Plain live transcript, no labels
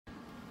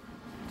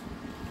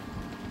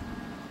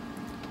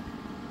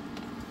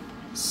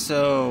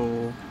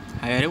So,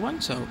 hi everyone,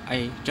 so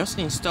I just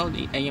installed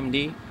the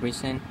AMD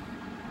Ryzen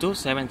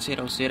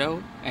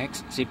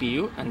 2700X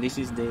CPU, and this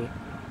is the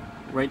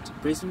Wraith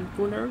Prism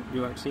cooler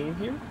you are seeing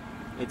here.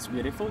 It's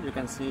beautiful, you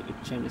can see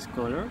it changes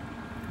color,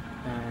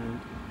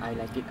 and I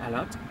like it a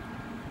lot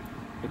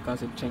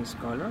because it changes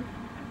color.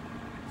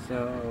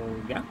 So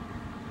yeah,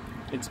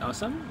 it's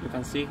awesome. You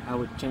can see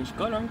how it changed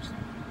colors.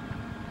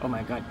 Oh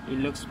my god, it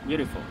looks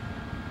beautiful.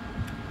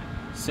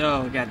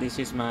 So yeah, this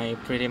is my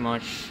pretty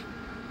much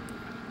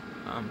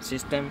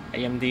system,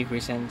 AMD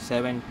Ryzen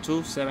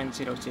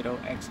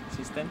 2700X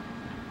system.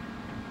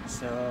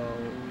 So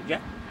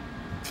yeah,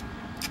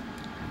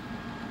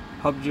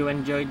 hope you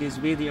enjoyed this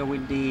video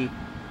with the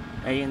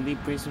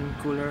AMD Prism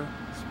cooler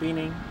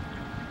spinning.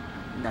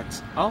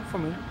 That's all for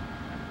me.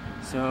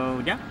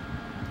 So yeah,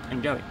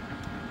 enjoy it.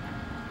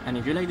 And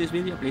if you like this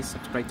video, please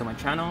subscribe to my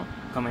channel,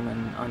 comment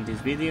on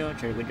this video,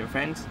 share it with your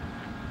friends,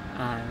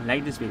 and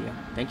like this video.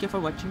 Thank you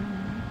for watching.